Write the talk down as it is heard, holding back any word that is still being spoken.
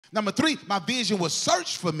Number three, my vision will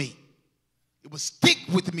search for me. It will stick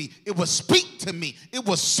with me. It will speak to me. It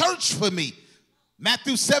will search for me.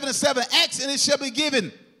 Matthew 7:7, ask and it shall be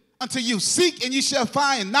given unto you. Seek and you shall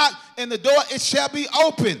find. Knock and the door it shall be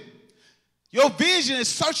open. Your vision is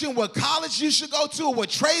searching what college you should go to, what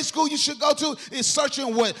trade school you should go to. It's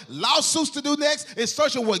searching what lawsuits to do next. It's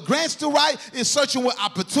searching what grants to write. It's searching what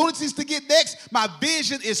opportunities to get next. My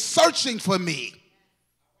vision is searching for me.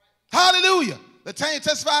 Hallelujah. Latanya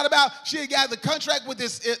testified about she had got the contract with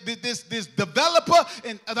this developer,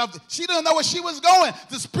 and she didn't know where she was going.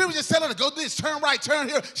 The Spirit just said her to go this, turn right, turn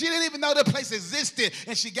here. She didn't even know the place existed.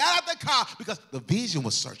 And she got out the car because the vision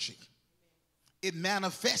was searching. It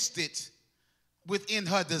manifested within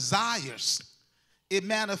her desires. It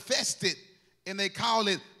manifested, and they call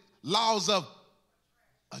it laws of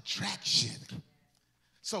attraction.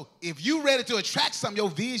 So if you're ready to attract something, your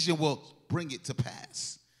vision will bring it to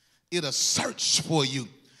pass. It'll search for you.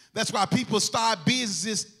 That's why people start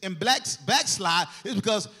businesses and backslide, is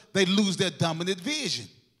because they lose their dominant vision.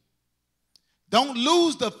 Don't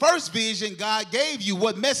lose the first vision God gave you.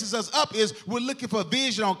 What messes us up is we're looking for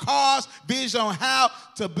vision on cars, vision on how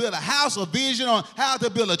to build a house, or vision on how to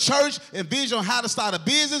build a church, and vision on how to start a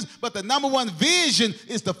business. But the number one vision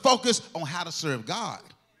is to focus on how to serve God.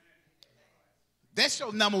 That's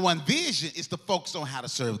your number one vision, is to focus on how to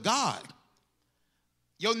serve God.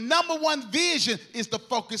 Your number one vision is to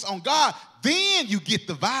focus on God. Then you get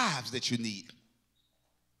the vibes that you need.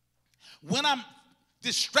 When I'm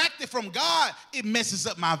distracted from God, it messes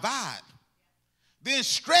up my vibe. Then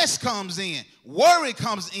stress comes in, worry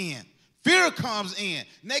comes in, fear comes in,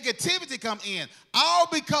 negativity comes in, all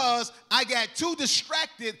because I got too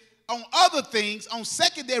distracted on other things, on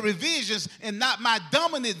secondary visions, and not my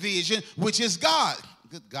dominant vision, which is God.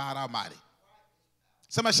 Good God Almighty.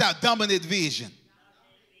 Somebody shout dominant vision.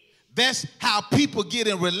 That's how people get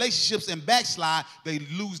in relationships and backslide. They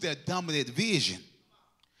lose their dominant vision.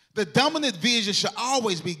 The dominant vision should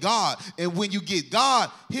always be God. And when you get God,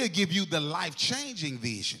 he'll give you the life-changing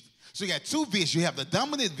vision. So you got two visions. You have the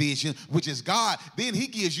dominant vision, which is God. Then he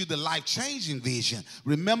gives you the life-changing vision.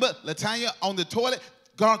 Remember Latanya on the toilet,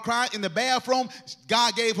 God crying in the bathroom.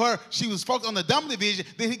 God gave her, she was focused on the dominant vision.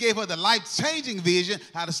 Then he gave her the life-changing vision,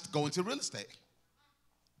 how to go into real estate.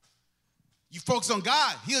 You focus on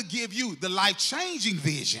God, he'll give you the life-changing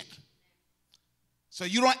vision. So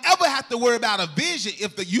you don't ever have to worry about a vision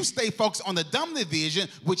if you stay focused on the dominant vision,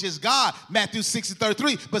 which is God. Matthew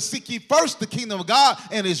 6:33. But seek ye first the kingdom of God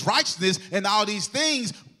and his righteousness, and all these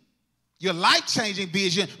things, your life-changing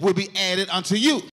vision will be added unto you.